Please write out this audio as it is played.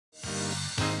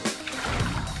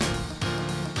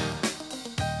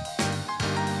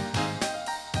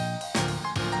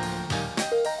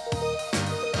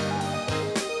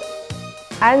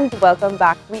and welcome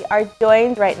back. We are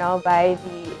joined right now by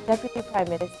the Deputy Prime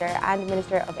Minister and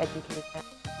Minister of Education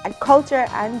and Culture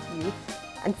and Youth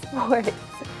and Sports,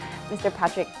 Mr.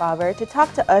 Patrick Faber, to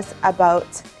talk to us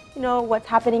about, what's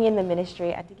happening in the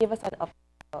ministry and to give us an update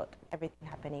about everything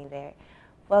happening there.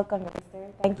 Welcome,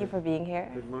 Minister. Thank you for being here.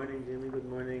 Good morning, Jamie. Good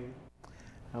morning.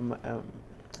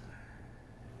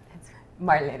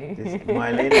 Marlene.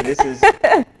 Marlene, this is,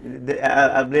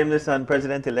 I blame this on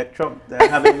President-elect Trump. They're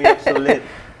having me up so late.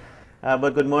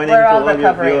 But good morning to all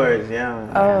your viewers.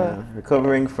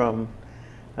 Recovering from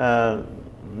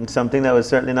something that was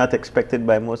certainly not expected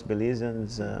by most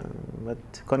Belizeans. But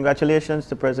congratulations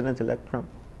to President-elect Trump.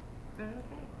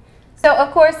 So,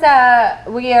 of course,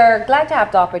 we are glad to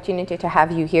have the opportunity to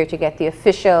have you here to get the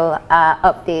official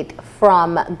update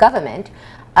from government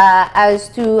as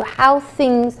to how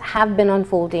things have been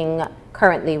unfolding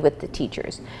currently with the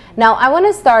teachers. Now, I want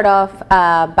to start off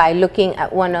by looking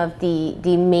at one of the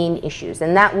main issues,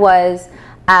 and that was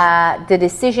the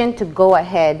decision to go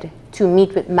ahead to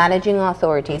meet with managing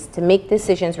authorities to make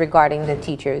decisions regarding the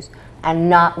teachers and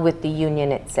not with the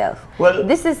union itself. Well,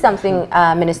 this is something,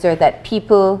 Minister, that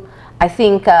people, I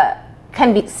think,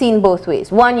 can be seen both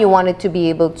ways. One, you wanted to be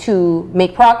able to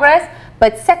make progress,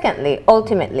 but secondly,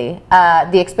 ultimately,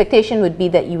 the expectation would be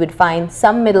that you would find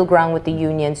some middle ground with the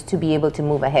unions to be able to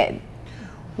move ahead.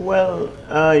 Well,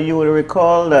 you will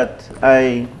recall that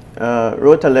I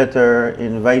wrote a letter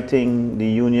inviting the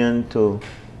union to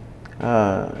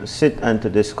sit and to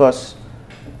discuss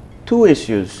two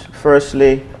issues.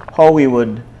 Firstly, how we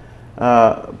would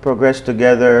progress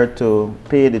together to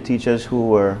pay the teachers who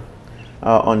were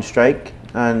on strike,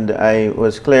 and I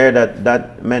was clear that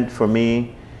that meant for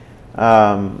me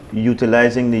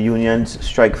utilizing the union's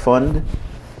strike fund,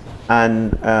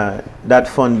 and that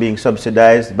fund being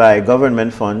subsidized by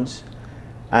government funds.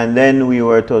 And then we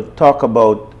were to talk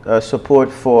about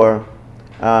support for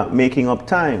making up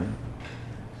time.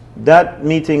 That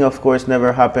meeting, of course,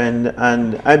 never happened,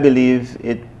 and I believe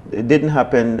it didn't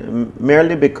happen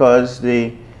merely because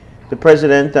the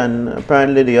president and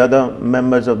apparently the other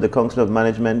members of the Council of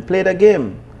Management played a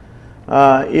game.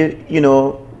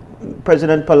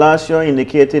 President Palacio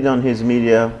indicated on his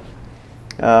media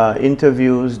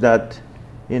interviews that,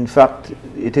 in fact,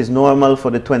 it is normal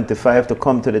for the 25 to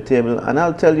come to the table, and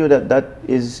I'll tell you that that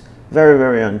is very,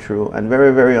 very untrue and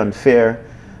very, very unfair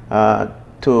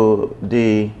to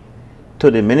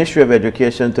the Ministry of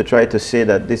Education to try to say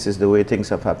that this is the way things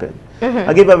have happened.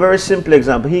 I'll give a very simple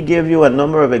example. He gave you a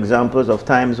number of examples of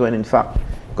times when, in fact,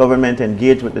 government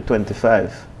engaged with the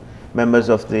 25 members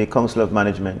of the Council of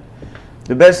Management.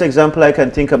 The best example I can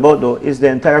think about, though, is the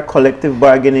entire collective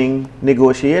bargaining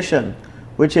negotiation,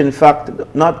 which in fact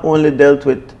not only dealt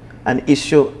with an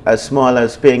issue as small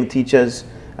as paying teachers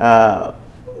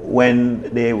when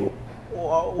they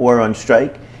were on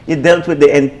strike. It dealt with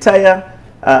the entire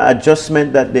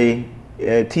adjustment that the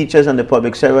teachers and the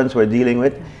public servants were dealing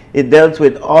with. It dealt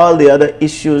with all the other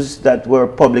issues that were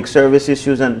public service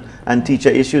issues and teacher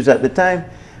issues at the time.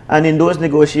 And in those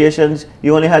negotiations,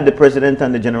 you only had the president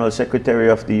and the general secretary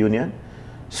of the union.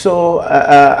 So,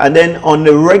 and then on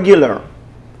the regular,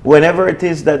 whenever it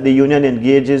is that the union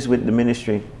engages with the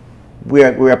ministry, we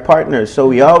are partners, so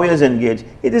we always engage.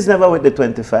 It is never with the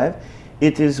 25.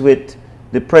 It is with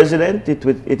the president,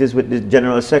 it is with the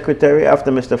general secretary.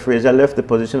 After Mr. Fraser left the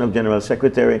position of general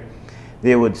secretary,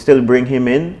 they would still bring him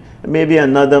in. Maybe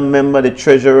another member, the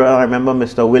treasurer, I remember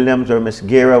Mr. Williams or Ms.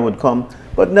 Guerra would come,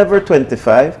 but never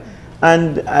 25.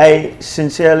 And I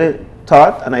sincerely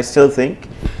thought, and I still think,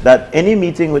 that any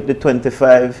meeting with the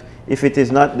 25, if it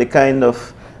is not the kind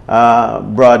of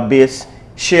broad-based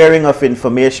sharing of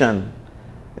information,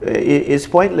 is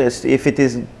pointless if it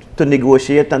is to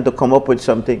negotiate and to come up with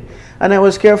something. And I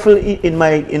was careful in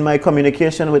my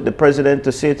communication with the president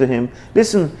to say to him,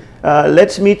 listen,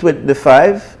 let's meet with the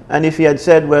 5, and if he had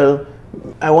said, well,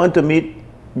 I want to meet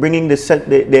bringing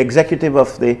the executive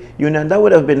of the union, that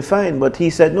would have been fine, but he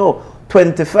said no,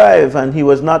 25, and he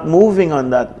was not moving on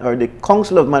that, or the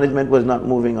Council of Management was not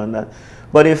moving on that.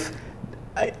 But if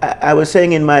I was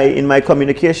saying in my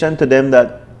communication to them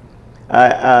that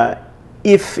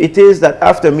if it is that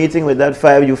after meeting with that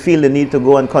 5 you feel the need to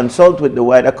go and consult with the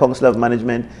wider Council of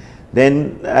Management,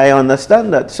 then I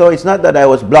understand that. So it's not that I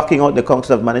was blocking out the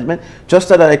Council of Management, just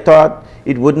that I thought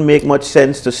it wouldn't make much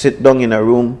sense to sit down in a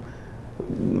room,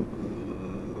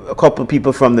 a couple of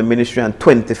people from the ministry and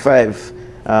 25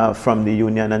 from the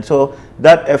union. And so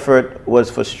that effort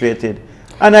was frustrated.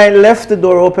 And I left the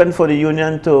door open for the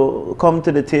union to come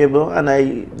to the table, and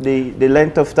the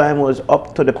length of time was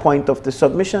up to the point of the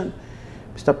submission.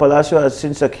 Mr. Palacio has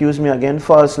since accused me again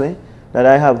falsely that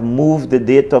I have moved the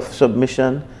date of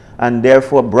submission and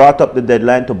therefore brought up the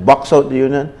deadline to box out the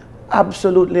union.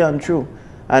 Absolutely untrue.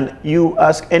 And you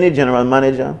ask any general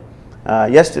manager.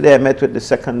 Yesterday I met with the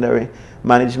secondary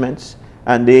managements,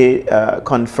 and they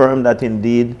confirmed that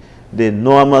indeed the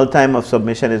normal time of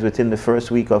submission is within the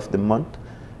first week of the month.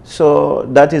 So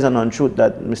that is an untruth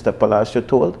that Mr. Palacio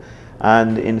told.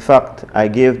 And in fact, I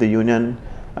gave the union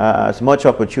as much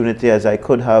opportunity as I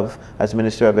could have as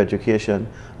Minister of Education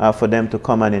for them to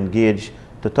come and engage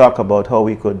to talk about how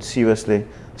we could seriously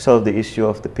solve the issue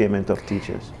of the payment of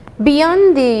teachers.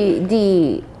 Beyond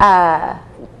the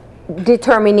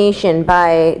determination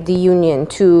by the union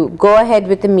to go ahead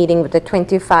with the meeting with the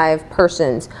 25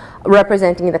 persons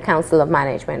representing the Council of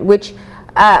Management, which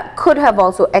could have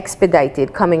also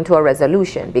expedited coming to a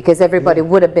resolution because everybody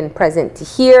would have been present to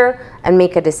hear and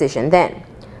make a decision then.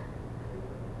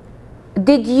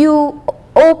 Did you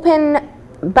open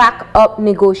back up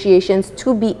negotiations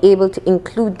to be able to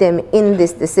include them in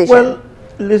this decision?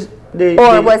 Well,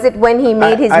 or was it when he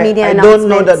made his media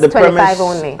announcements, 25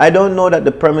 only? I don't know that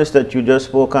the premise that you just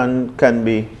spoke on can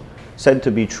be said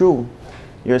to be true.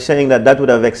 You're saying that that would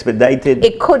have expedited.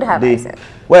 It could have, I said.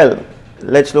 Well,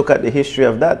 let's look at the history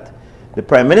of that. The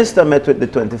Prime Minister met with the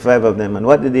 25 of them, and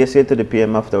what did they say to the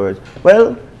PM afterwards?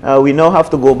 Well, we now have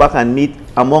to go back and meet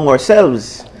among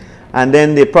ourselves. And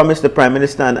then they promised the Prime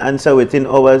Minister an answer within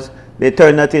hours. They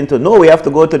turned that into, no, we have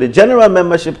to go to the general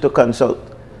membership to consult.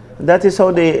 That is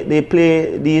how they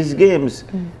play these games.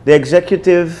 The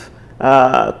executive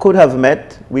could have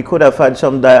met. We could have had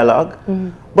some dialogue.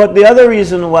 But the other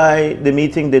reason why the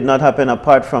meeting did not happen,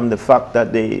 apart from the fact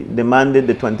that they demanded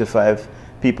the 25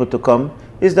 people to come,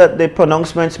 is that the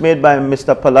pronouncements made by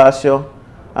Mr. Palacio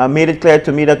made it clear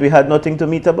to me that we had nothing to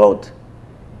meet about.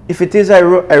 If it is I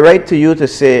write to you to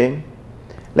say,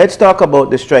 let's talk about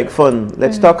the strike fund.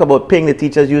 Let's talk about paying the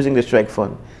teachers using the strike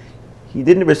fund. He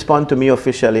didn't respond to me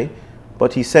officially,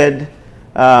 but he said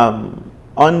on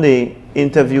the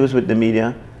interviews with the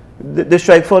media, the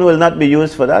strike fund will not be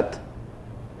used for that.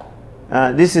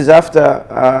 This is after,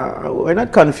 we're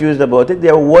not confused about it.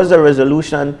 There was a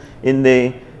resolution in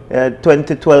the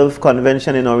 2012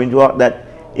 convention in Orange Walk that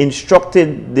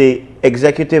instructed the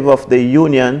executive of the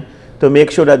union to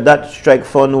make sure that that strike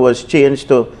fund was changed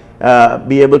to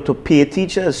be able to pay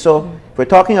teachers. So if we're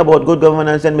talking about good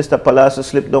governance, then Mr. Palacio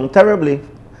slipped down terribly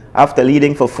after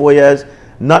leading for 4 years,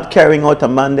 not carrying out a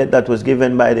mandate that was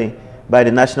given by the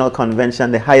National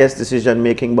Convention, the highest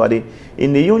decision-making body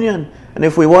in the union. And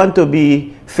if we want to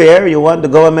be fair, you want the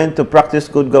government to practice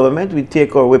good government, we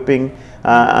take our whipping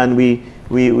and we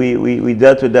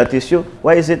dealt with that issue.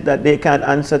 Why is it that they can't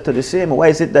answer to the same? Why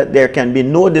is it that there can be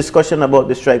no discussion about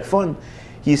the strike fund?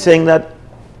 He's saying that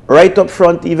right up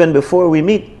front, even before we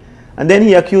meet. And then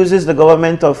he accuses the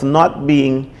government of not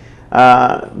being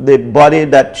the body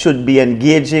that should be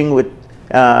engaging with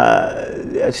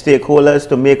stakeholders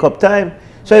to make up time.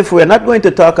 So if we're not going to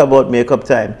talk about make-up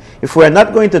time, if we're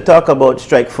not going to talk about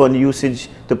strike fund usage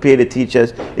to pay the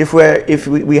teachers, if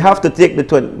we have to take the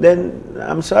 20, then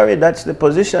I'm sorry, that's the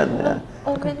position.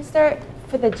 Minister,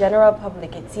 for the general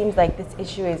public, it seems like this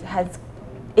issue has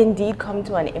indeed come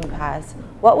to an impasse.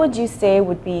 What would you say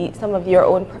would be some of your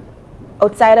own,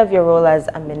 outside of your role as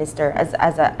a minister, as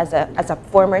a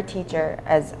former teacher,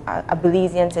 as a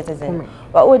Belizean citizen,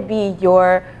 what would be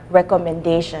your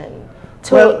recommendation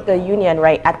to the union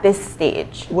right at this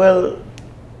stage? Well,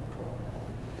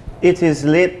 it is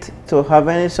late to have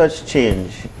any such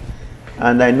change.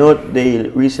 And I note the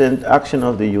recent action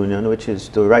of the union, which is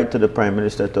to write to the Prime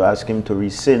Minister to ask him to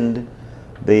rescind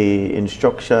the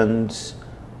instructions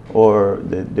or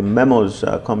the memos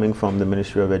coming from the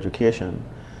Ministry of Education.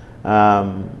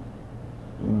 But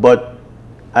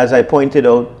as I pointed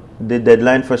out, the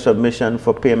deadline for submission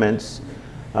for payments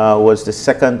was the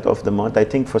 2nd of the month. I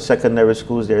think for secondary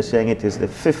schools they're saying it is the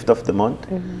 5th of the month,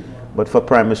 but for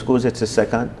primary schools it's the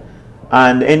 2nd.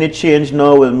 And any change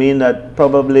now will mean that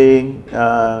probably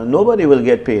nobody will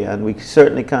get paid, and we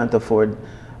certainly can't afford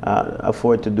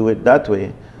to do it that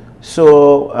way.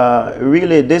 So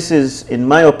really this is, in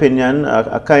my opinion,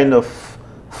 a kind of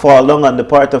fall down on the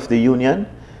part of the union.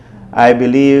 I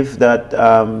believe that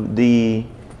the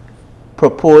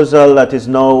proposal that is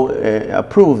now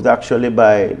approved actually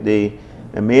by the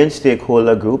main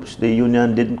stakeholder groups, the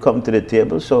union didn't come to the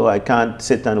table, so I can't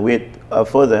sit and wait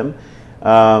for them.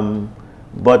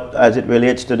 But as it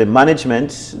relates to the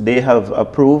management, they have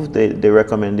approved the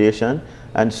recommendation,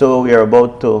 and so we are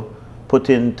about to put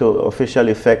into official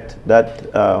effect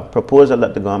that proposal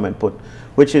that the government put,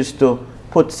 which is to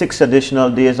put 6 additional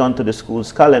days onto the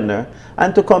school's calendar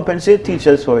and to compensate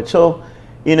teachers for it. So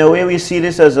in a way we see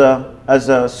this as as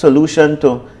a solution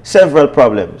to several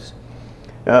problems.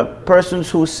 Persons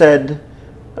who said,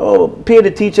 oh, pay the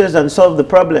teachers and solve the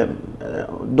problem,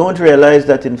 don't realize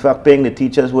that in fact paying the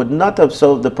teachers would not have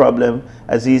solved the problem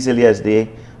as easily as they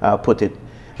put it.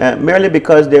 Merely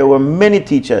because there were many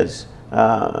teachers,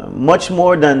 much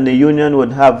more than the union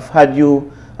would have had you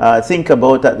think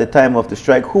about at the time of the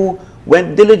strike, who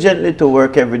went diligently to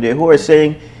work every day, who are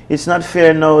saying it's not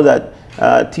fair now that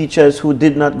teachers who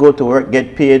did not go to work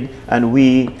get paid and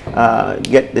we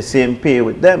get the same pay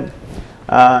with them.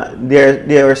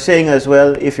 They are saying as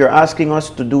well, if you're asking us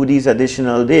to do these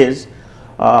additional days,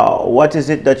 what is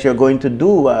it that you're going to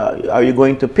do? Are you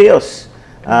going to pay us?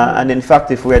 And in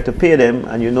fact, if we are to pay them,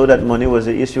 and you know that money was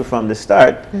the issue from the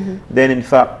start, then in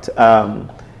fact,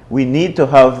 we need to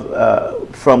have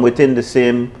from within the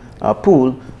same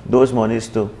pool those monies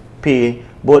to pay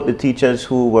both the teachers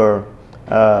who were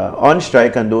on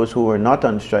strike and those who were not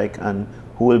on strike, and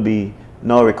who will be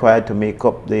now required to make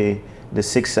up the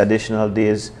 6 additional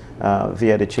days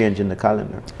via the change in the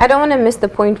calendar. I don't want to miss the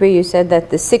point where you said that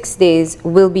the 6 days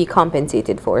will be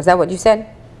compensated for. Is that what you said?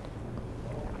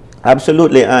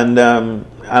 Absolutely, and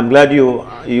I'm glad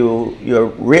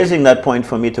you're raising that point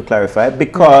for me to clarify,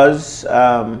 because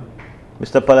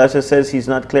Mr. Palacio says he's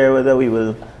not clear whether we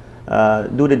will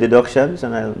do the deductions,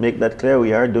 and I'll make that clear.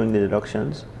 We are doing the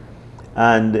deductions,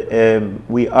 and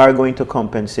we are going to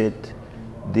compensate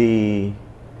the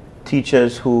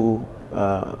teachers who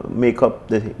make up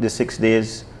the 6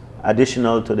 days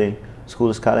additional to the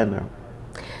school's calendar.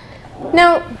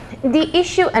 Now, the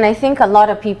issue, and I think a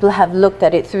lot of people have looked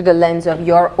at it through the lens of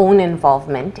your own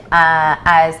involvement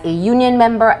as a union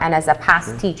member and as a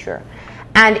past teacher,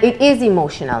 and it is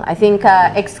emotional. I think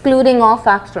excluding all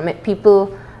facts from it,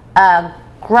 people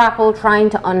grapple trying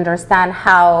to understand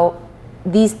how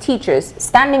these teachers,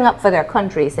 standing up for their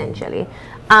country essentially,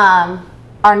 are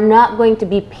not going to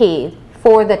be paid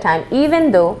for the time,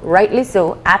 even though, rightly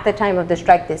so, at the time of the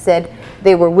strike they said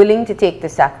they were willing to take the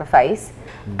sacrifice.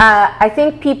 I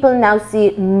think people now see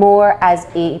it more as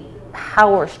a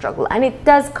power struggle, and it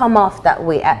does come off that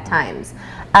way at times.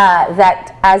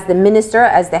 That as the minister,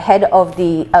 as the head of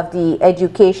the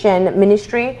education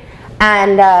ministry,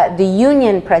 and the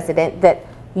union president, that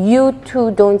you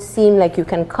two don't seem like you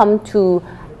can come to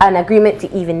an agreement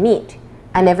to even meet,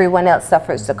 and everyone else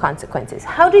suffers the consequences.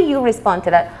 How do you respond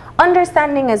to that?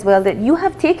 Understanding as well that you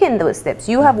have taken those steps,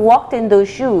 you have walked in those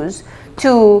shoes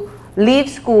to leave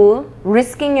school,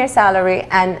 risking your salary,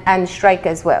 and strike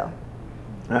as well.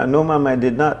 No, ma'am, I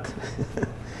did not.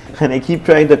 And I keep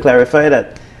trying to clarify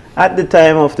that. At the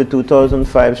time of the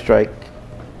 2005 strike,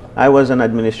 I was an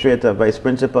administrator, vice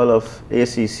principal of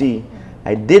ACC.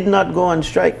 I did not go on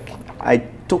strike. I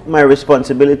took my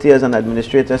responsibility as an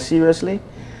administrator seriously,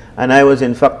 and I was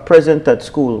in fact present at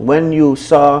school. When you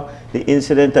saw the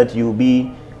incident at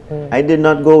UB, I did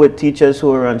not go with teachers who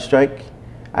were on strike.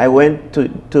 I went to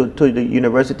the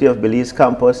University of Belize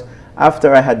campus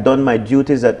after I had done my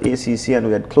duties at ACC and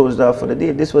we had closed off for the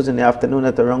day. This was in the afternoon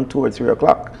at around 2 or 3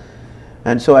 o'clock.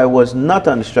 And so I was not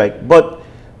on strike. But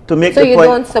to make the point... So you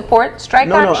don't support strike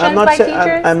actions by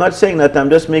teachers? I'm not saying that. I'm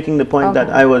just making the point that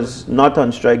I was not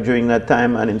on strike during that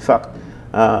time, and in fact,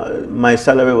 my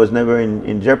salary was never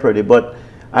in jeopardy. But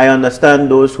I understand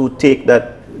those who take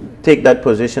that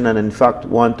position and in fact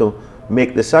want to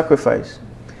make the sacrifice.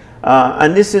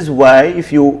 And this is why,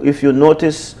 if you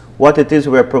notice what it is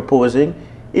we're proposing,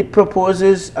 it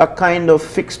proposes a kind of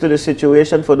fix to the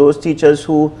situation for those teachers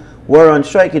who were on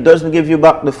strike. It doesn't give you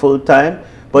back the full time,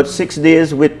 but 6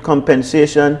 days with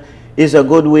compensation is a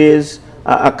good ways,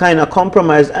 a kind of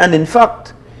compromise. And in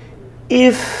fact,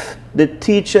 if the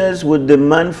teachers would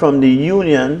demand from the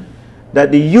union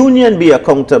that the union be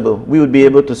accountable, we would be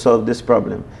able to solve this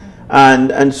problem.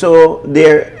 And so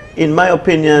there, in my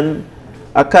opinion,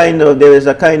 there is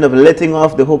a kind of letting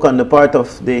off the hook on the part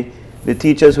of the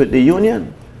teachers with the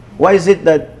union. Why is it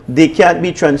that they can't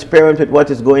be transparent with what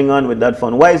is going on with that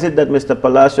fund? Why is it that Mr.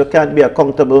 Palacio can't be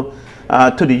accountable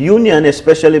to the union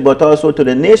especially, but also to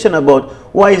the nation about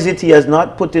why is it he has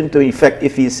not put into effect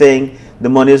if he's saying the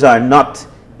monies are not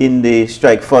in the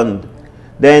strike fund?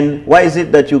 Then why is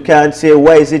it that you can't say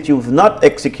why is it you've not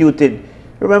executed?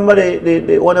 Remember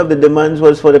one of the demands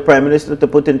was for the Prime Minister to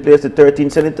put in place the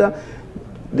 13th Senator.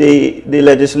 The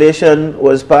legislation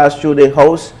was passed through the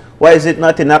House. Why is it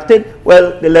not enacted?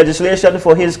 Well, the legislation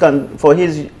for his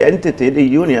entity, the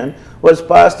union, was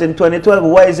passed in 2012.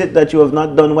 Why is it that you have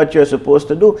not done what you're supposed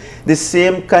to do? The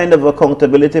same kind of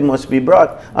accountability must be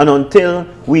brought. And until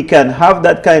we can have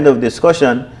that kind of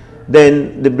discussion,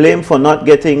 then the blame for not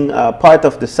getting part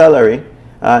of the salary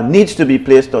needs to be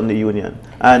placed on the union.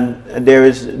 And there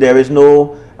is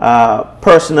no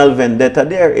personal vendetta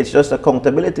there. It's just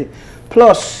accountability.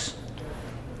 Plus,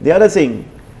 the other thing,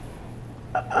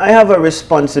 I have a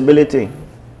responsibility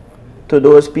to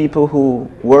those people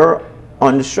who were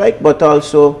on strike, but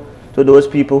also to those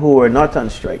people who were not on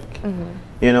strike.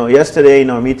 You know, yesterday in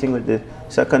our meeting with the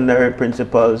secondary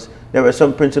principals, there were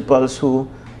some principals who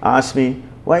asked me,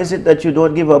 why is it that you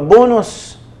don't give a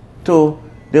bonus to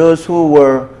those who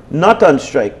were not on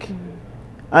strike?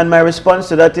 And my response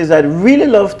to that is, I'd really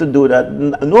love to do that.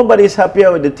 Nobody's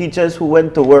happier with the teachers who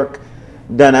went to work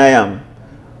than I am.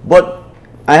 But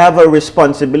I have a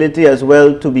responsibility as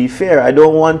well to be fair. I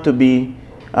don't want to be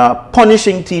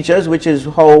punishing teachers, which is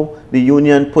how the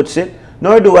union puts it,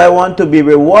 nor do I want to be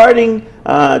rewarding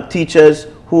teachers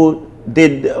who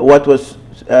did what was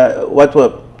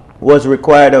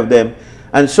required of them.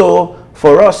 And so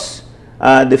for us,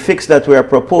 the fix that we are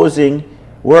proposing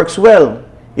works well.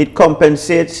 It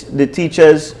compensates the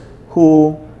teachers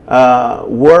who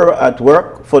were at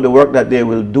work for the work that they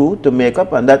will do to make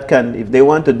up, and that can, if they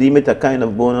want to deem it a kind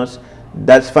of bonus,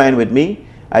 that's fine with me.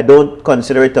 I don't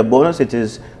consider it a bonus. It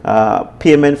is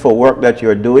payment for work that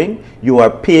you're doing. You are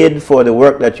paid for the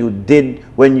work that you did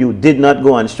when you did not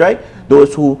go on strike.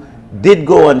 Those who did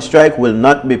go on strike will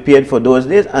not be paid for those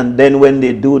days, and then when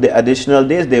they do the additional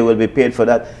days, they will be paid for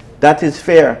that. That is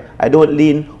fair. I don't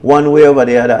lean one way over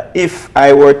the other. If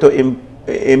I were to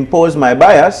impose my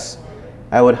bias,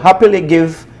 I would happily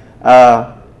give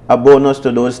a bonus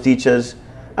to those teachers.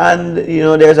 And you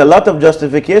know, there's a lot of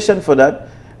justification for that.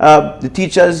 The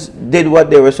teachers did what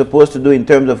they were supposed to do in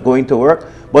terms of going to work,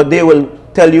 but they will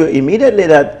tell you immediately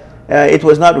that it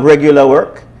was not regular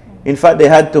work. In fact, they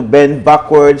had to bend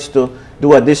backwards to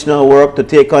do additional work, to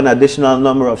take on additional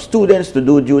number of students, to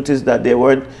do duties that they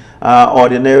weren't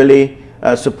ordinarily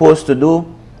supposed to do.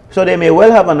 So they may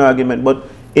well have an argument, but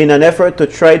in an effort to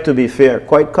try to be fair,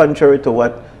 quite contrary to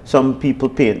what some people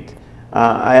paint,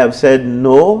 I have said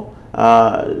no.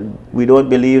 We don't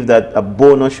believe that a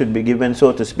bonus should be given,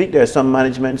 so to speak. There are some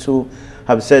managements who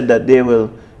have said that they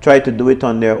will try to do it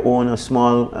on their own, a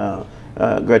small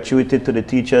gratuity to the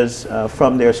teachers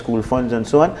from their school funds and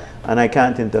so on, and I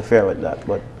can't interfere with that,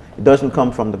 but it doesn't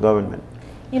come from the government.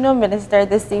 You know, Minister,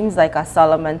 this seems like a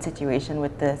Solomon situation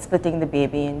with the splitting the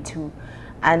baby in two.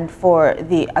 And for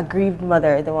the aggrieved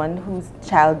mother, the one whose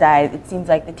child died, it seems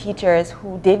like the teachers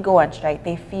who did go on strike,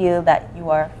 they feel that you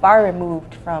are far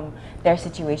removed from their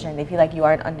situation. They feel like you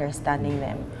aren't understanding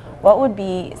them. What would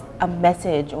be a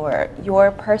message or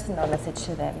your personal message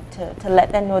to them to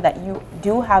let them know that you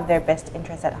do have their best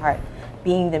interests at heart,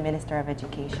 being the Minister of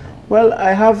Education? Well,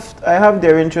 I have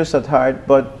their interests at heart,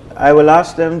 but I will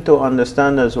ask them to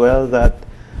understand as well that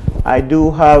I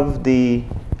do have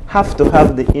to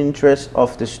have the interest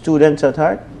of the students at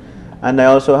heart, and I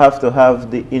also have to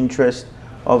have the interest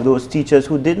of those teachers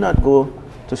who did not go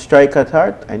to strike at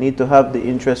heart. I need to have the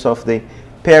interest of the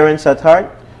parents at heart.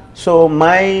 So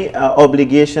my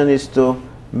obligation is to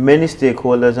many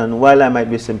stakeholders, and while I might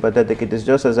be sympathetic, it is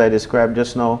just as I described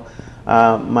just now,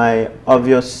 my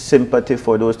obvious sympathy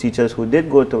for those teachers who did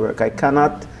go to work. I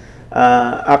cannot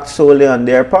act solely on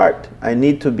their part. I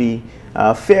need to be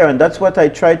fair, and that's what I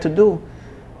try to do.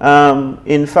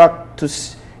 In fact,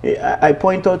 I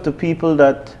point out to people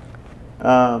that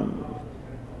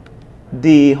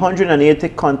the 180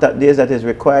 contact days that is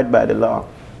required by the law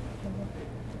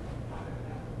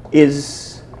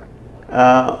is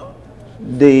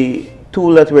the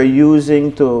tool that we're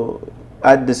using to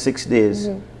add the 6 days.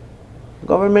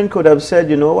 Government could have said,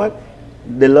 you know what,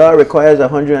 the law requires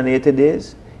 180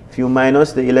 days. If you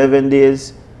minus the 11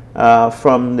 days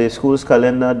from the school's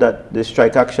calendar that the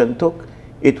strike action took,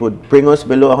 it would bring us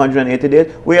below 180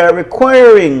 days. We are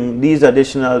requiring these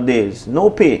additional days, no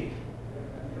pay.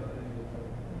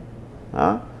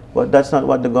 But that's not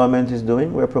what the government is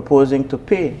doing. We're proposing to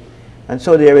pay. And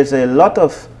so there is a lot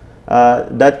of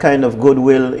that kind of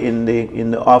goodwill in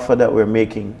the offer that we're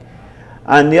making.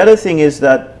 And the other thing is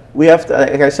that we have to,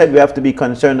 like I said, we have to be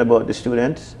concerned about the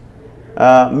students.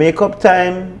 Make-up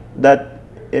time that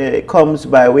comes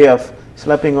by way of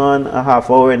slapping on a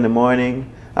half hour in the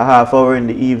morning, a half hour in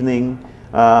the evening,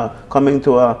 coming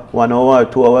to a 1 hour or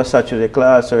 2 hour Saturday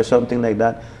class or something like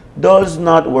that, does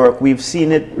not work. We've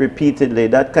seen it repeatedly.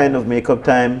 That kind of make-up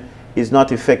time is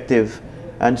not effective.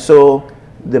 And so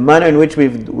the manner in which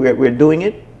we're doing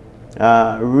it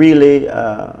really,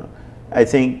 I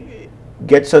think,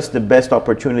 gets us the best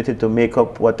opportunity to make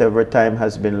up whatever time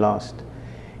has been lost.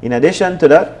 In addition to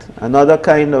that, another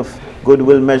kind of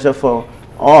goodwill measure for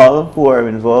all who are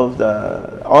involved,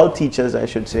 all teachers I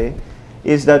should say,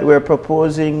 is that we're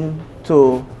proposing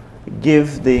to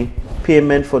give the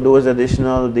payment for those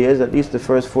additional days, at least the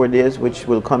first 4 days, which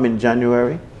will come in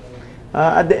January.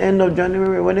 At the end of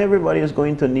January, when everybody is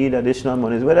going to need additional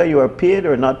monies, whether you are paid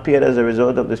or not paid as a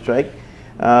result of the strike,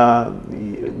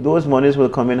 those monies will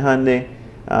come in handy.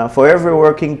 For every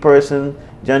working person,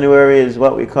 January is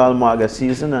what we call MAGA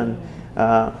season, and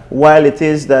while it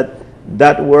is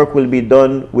that work will be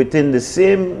done within the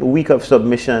same week of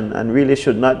submission and really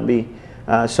should not be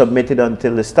submitted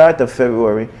until the start of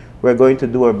February, we're going to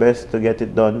do our best to get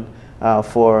it done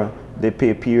for the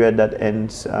pay period that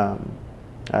ends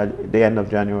at the end of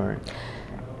January.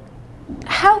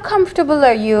 How comfortable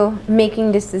are you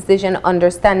making this decision,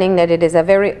 understanding that it is a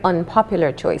very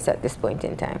unpopular choice at this point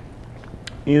in time?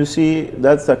 You see,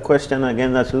 that's a question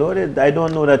again that's loaded. I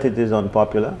don't know that it is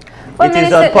unpopular. Well, it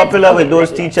is unpopular with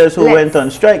those teachers who went on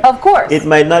strike. Of course. It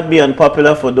might not be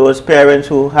unpopular for those parents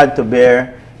who had to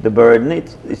bear the burden.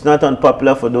 It's not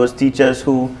unpopular for those teachers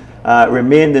who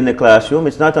remained in the classroom.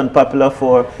 It's not unpopular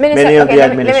for many of the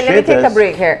administrators. Let me take a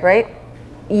break here, right?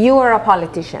 You are a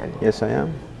politician. Yes, I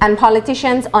am. And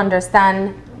politicians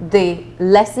understand the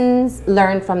lessons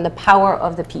learned from the power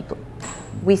of the people.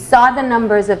 We saw the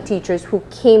numbers of teachers who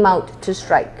came out to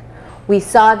strike. We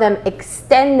saw them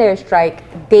extend their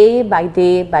strike day by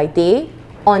day by day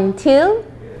until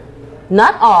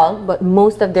not all, but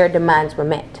most of their demands were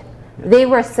met. They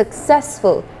were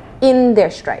successful in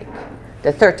their strike.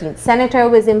 The 13th senator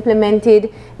was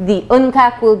implemented, the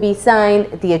UNCAC will be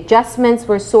signed, the adjustments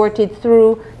were sorted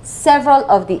through, several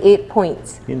of the 8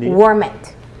 points Indeed. Were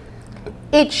met.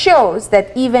 It shows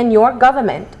that even your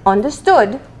government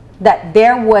understood that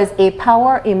there was a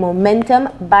power, a momentum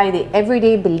by the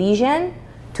everyday Belizean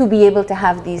to be able to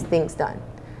have these things done.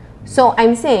 So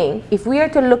I'm saying, if we are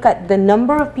to look at the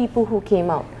number of people who came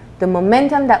out, the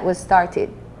momentum that was started,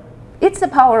 it's the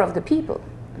power of the people.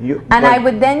 And I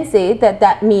would then say that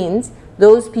that means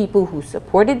those people who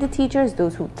supported the teachers,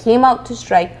 those who came out to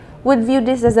strike, would view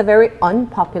this as a very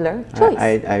unpopular choice.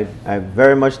 I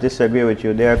very much disagree with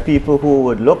you. There are people who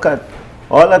would look at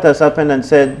all that has happened and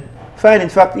said, fine, in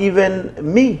fact, even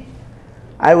me,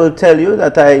 I will tell you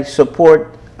that I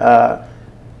support to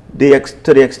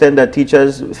the extent that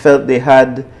teachers felt they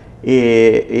had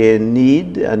a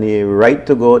need and a right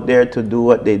to go out there to do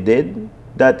what they did,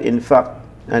 that in fact,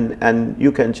 and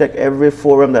you can check every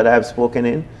forum that I have spoken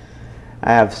in,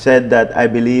 I have said that I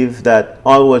believe that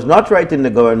all was not right in the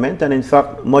government, and in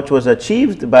fact much was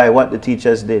achieved by what the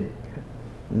teachers did.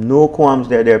 No qualms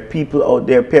there. There are people out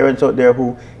there, parents out there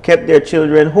who kept their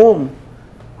children home,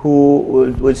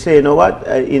 who would say, you know what,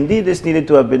 indeed this needed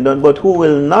to have been done, but who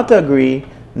will not agree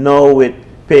now with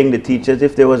paying the teachers.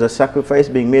 If there was a sacrifice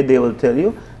being made, they will tell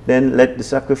you, then let the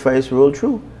sacrifice roll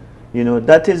through. You know,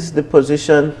 that is the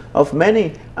position of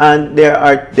many. And there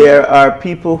are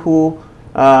people who,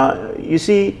 you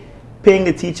see, paying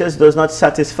the teachers does not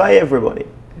satisfy everybody.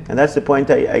 And that's the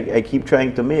point I keep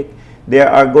trying to make. There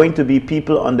are going to be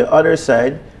people on the other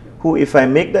side who, if I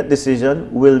make that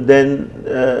decision, will then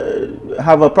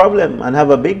have a problem and have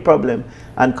a big problem.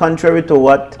 And contrary to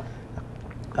what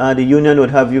the union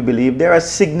would have you believe, there are a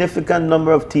significant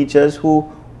number of teachers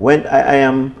who went. I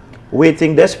am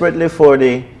waiting desperately for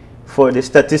the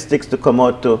statistics to come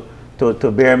out to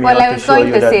bear me out to show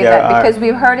you that there are. Well, I was going to say that because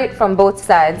we've heard it from both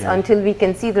sides. Yeah. Until we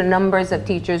can see the numbers of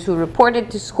teachers who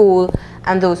reported to school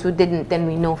and those who didn't, then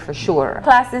we know for sure.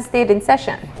 Classes stayed in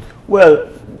session. Well,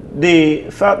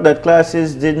 the fact that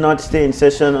classes did not stay in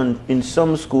session in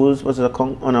some schools was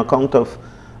on account of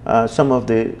some of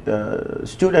the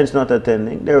students not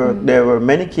attending. There were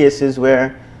many cases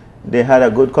where they had a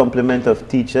good complement of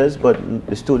teachers, but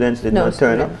the students did not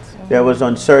turn up. There was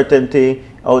uncertainty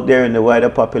out there in the wider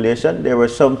population. There were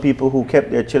some people who kept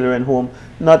their children home,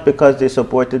 not because they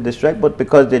supported the strike, but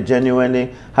because they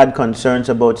genuinely had concerns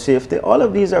about safety. All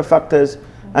of these are factors,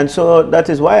 and so that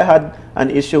is why I had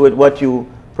an issue with what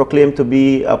you proclaim to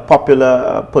be a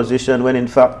popular position, when in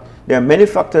fact there are many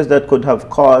factors that could have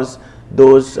caused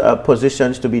those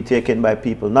positions to be taken by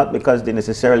people, not because they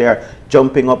necessarily are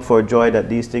jumping up for joy that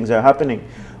these things are happening.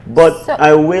 But so,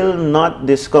 I will not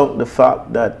discount the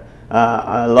fact that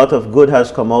a lot of good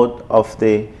has come out of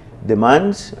the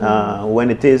demands. When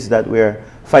it is that we're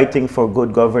fighting for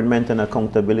good government and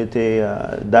accountability,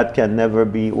 that can never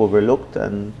be overlooked,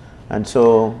 and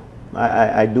so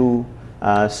I do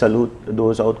salute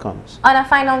those outcomes. On a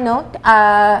final note,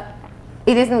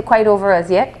 it isn't quite over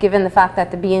as yet, given the fact that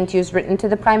the BNTU has written to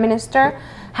the Prime Minister.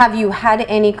 Have you had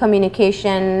any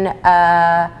communication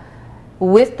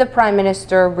with the Prime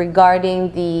Minister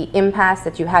regarding the impasse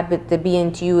that you had with the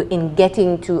BNTU in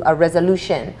getting to a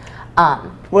resolution?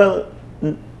 Well,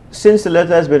 since the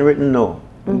letter has been written, no.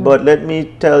 But let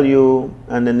me tell you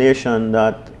and the nation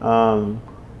that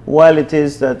while it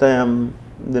is that I am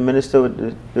the minister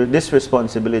with this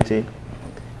responsibility,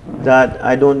 that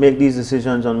I don't make these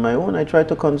decisions on my own. I try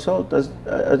to consult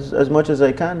as much as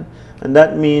I can, and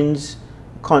that means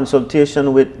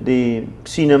consultation with the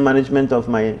senior management of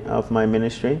my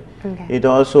ministry. Okay. It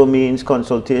also means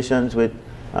consultations with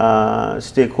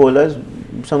stakeholders,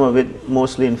 some of it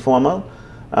mostly informal.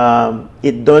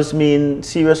 It does mean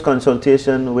serious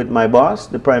consultation with my boss,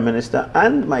 the Prime Minister,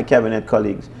 and my cabinet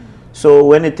colleagues. So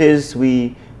when it is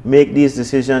we make these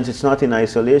decisions, it's not in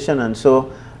isolation, and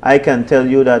so I can tell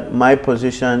you that my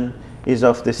position is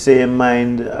of the same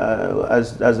mind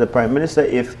as the Prime Minister.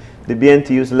 If the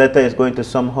BNTU's letter is going to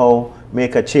somehow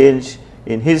make a change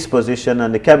in his position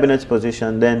and the Cabinet's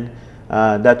position, then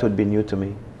that would be new to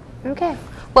me. Okay.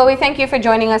 Well, we thank you for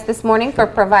joining us this morning, for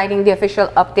providing the official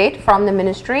update from the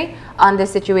ministry on the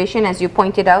situation. As you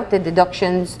pointed out, the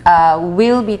deductions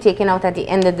will be taken out at the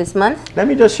end of this month. Let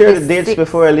me just share the dates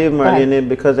before I leave, Marlene,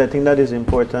 because I think that is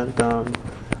important.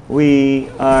 We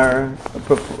are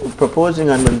proposing,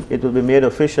 and it will be made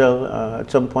official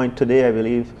at some point today, I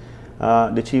believe.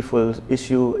 The chief will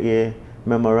issue a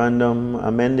memorandum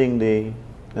amending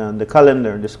the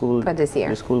calendar, the school for this year,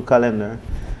 the school calendar,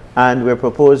 and we're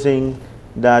proposing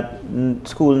that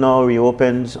school now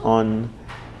reopens on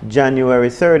January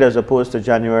 3rd as opposed to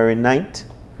January 9th.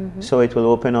 So it will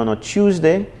open on a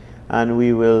Tuesday, and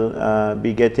we will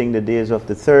be getting the days of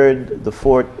the 3rd, the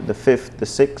 4th, the 5th, the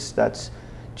 6th. That's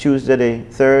Tuesday the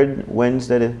 3rd,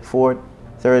 Wednesday the 4th,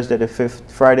 Thursday the 5th,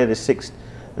 Friday the 6th.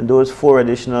 And those 4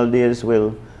 additional days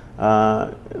will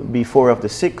be 4 of the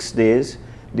 6 days.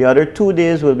 The other 2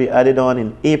 days will be added on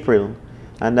in April,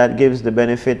 and that gives the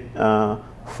benefit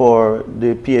for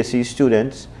the PSC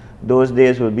students. Those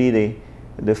days will be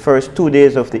the first 2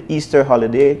 days of the Easter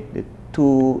holiday,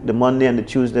 the Monday and the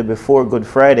Tuesday before Good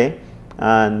Friday,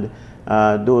 and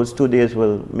those 2 days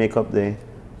will make up the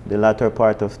latter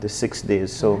part of the 6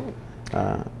 days. So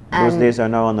those days are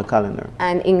now on the calendar.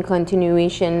 And in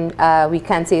continuation, we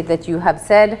can say that you have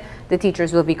said the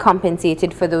teachers will be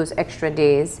compensated for those extra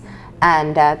days,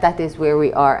 and that is where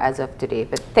we are as of today.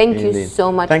 But thank you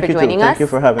so much for joining us. Thank you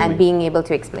for having me. And being able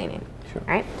to explain it. Sure.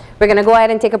 All right. We're going to go ahead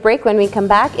and take a break. When we come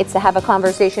back, it's to have a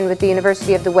conversation with the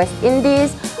University of the West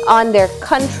Indies on their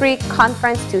Country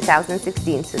Conference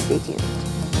 2016. So stay tuned.